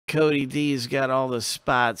Cody D's got all the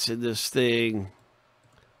spots in this thing.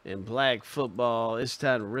 In black football, it's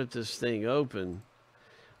time to rip this thing open.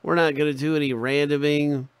 We're not going to do any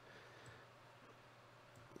randoming.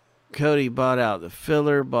 Cody bought out the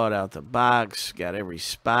filler, bought out the box, got every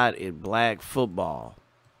spot in black football.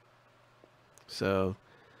 So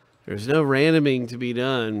there's no randoming to be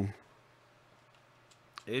done.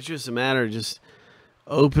 It's just a matter of just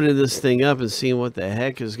opening this thing up and seeing what the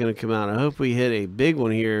heck is going to come out. I hope we hit a big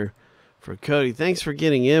one here for Cody. Thanks for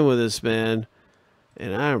getting in with us, man.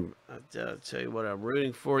 And I'll tell you what, I'm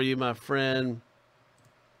rooting for you, my friend.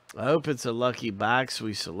 I hope it's a lucky box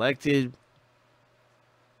we selected.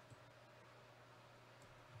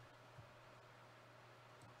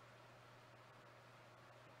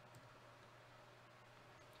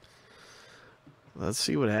 Let's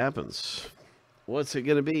see what happens. What's it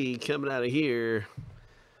going to be coming out of here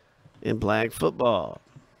in black football?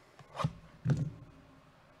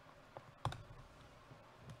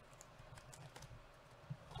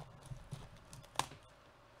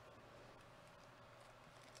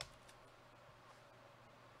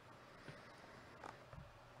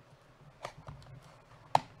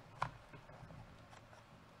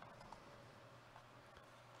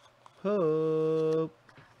 Hope.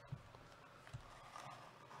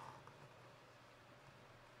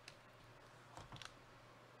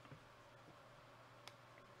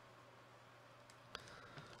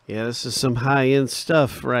 Yeah, this is some high-end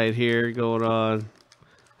stuff right here going on.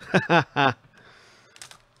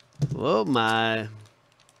 Oh, my.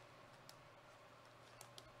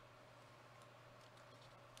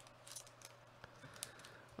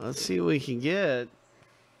 Let's see what we can get.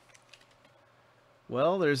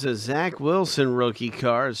 Well, there's a Zach Wilson rookie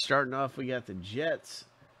card. Starting off, we got the Jets.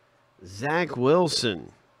 Zach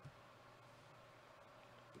Wilson.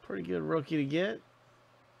 Pretty good rookie to get.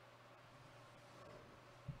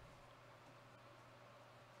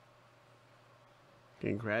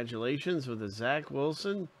 Congratulations with the Zach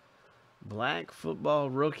Wilson black football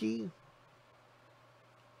rookie.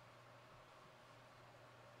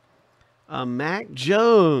 Mac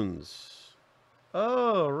Jones.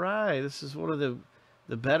 Oh, right. This is one of the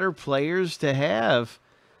better players to have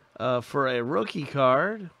for a rookie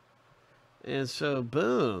card. And so,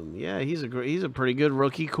 boom. Yeah, he's a pretty good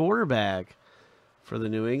rookie quarterback for the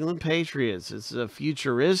New England Patriots. It's a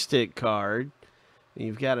futuristic card. And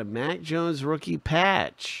you've got a Mac Jones rookie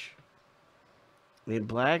patch in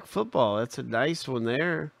black football. That's a nice one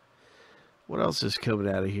there. What else is coming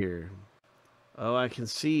out of here? Oh, I can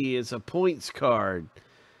see it's a points card.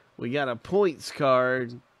 We got a points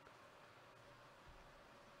card.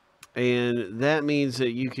 And that means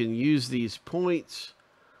that you can use these points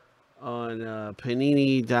on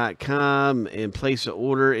Panini.com and place an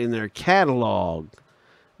order in their catalog.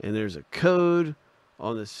 And there's a code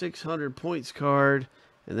on the 600 points card,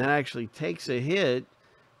 and that actually takes a hit,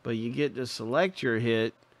 but you get to select your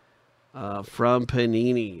hit from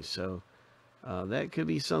Panini. So that could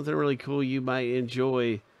be something really cool. You might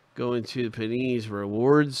enjoy going to Panini's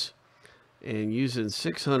rewards and using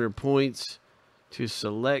 600 points to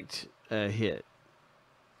select a hit.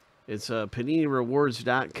 It's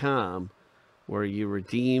PaniniRewards.com where you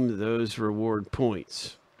redeem those reward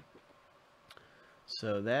points.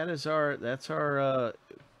 So that's our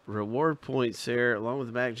reward points there, along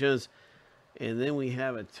with Mac Jones. And then we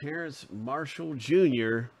have a Terrence Marshall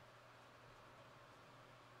Jr.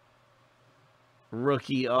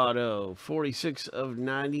 rookie auto, 46 of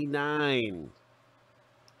 99.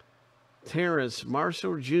 Terrence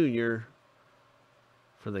Marshall Jr.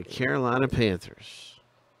 for the Carolina Panthers.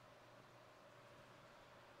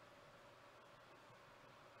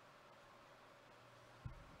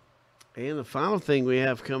 And the final thing we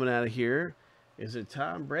have coming out of here is a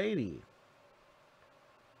Tom Brady.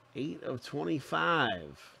 8 of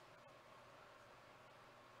 25.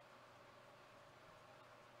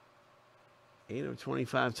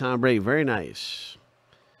 Tom Brady. Very nice.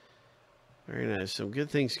 Very nice. Some good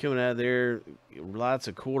things coming out of there. Lots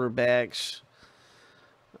of quarterbacks.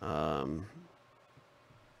 I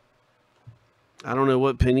don't know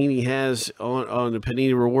what Panini has on the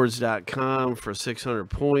PaniniRewards.com for 600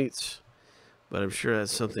 points, but I'm sure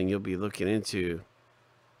that's something you'll be looking into.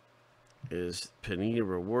 Is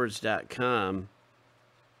PaniniRewards.com.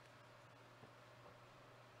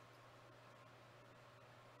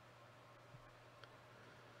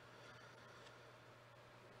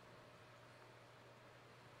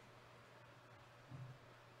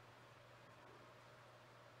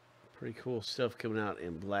 Pretty cool stuff coming out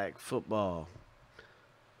in black football.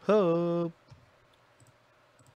 Hope.